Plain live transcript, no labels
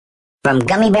From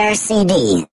Gummy Bear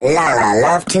CD, Lala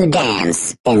Love to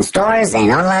Dance, in stores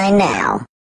and online now.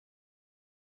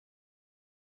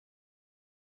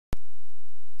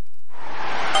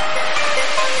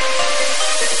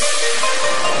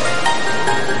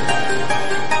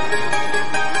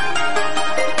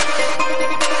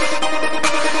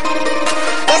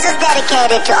 This is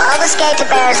dedicated to all the skater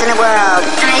bears in the world.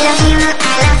 I love you,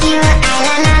 I love you, I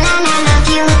love you, I love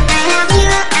you, I love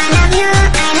you,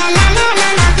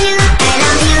 I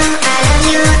love you, I love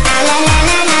you, I love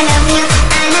you, I love you,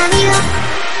 I love you.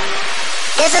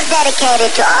 This is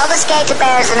dedicated to all the skater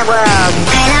bears in the world.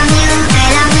 I love you, I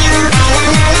love you, I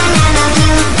love you, I love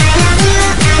you, I love you,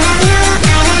 I love you,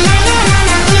 I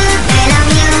love you, I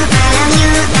love you,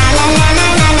 I love you,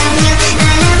 I love you,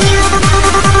 I love you.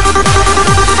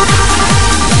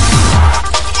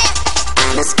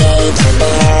 I'm a skater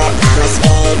bear, I'm a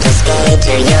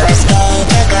skater, you're a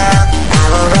skater girl, I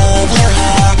will wave your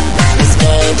hair. I'm a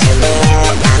skater bear,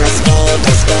 I'm a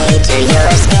skater, you're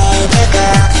a skater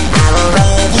girl, I will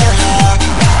wave your hair.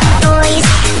 Boys,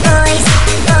 boys,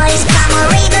 boys, come on,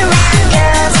 wave around.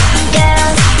 Girls,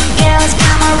 girls, girls,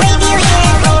 come on, wave your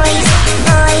hair. Boys,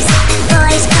 boys,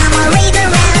 boys, come on, wave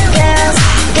around. Girls,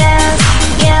 girls,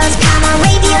 girls, come on,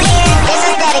 wave your hair. This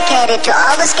is dedicated to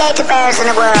all the skater bears in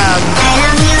the world. I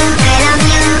love you, I love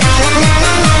you, I love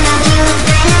you, I love you,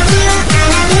 I love you, I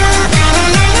love you, I love you, I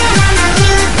love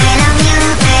you, I love you,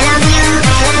 I love you, I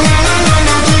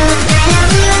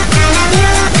love you, I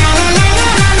love you,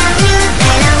 I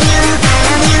love you, I love you,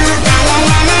 I love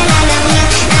you, I love you,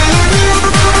 I love you.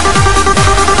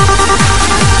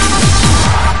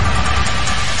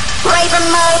 Raven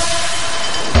mode.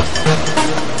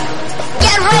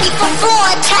 Get ready for floor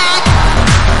attack.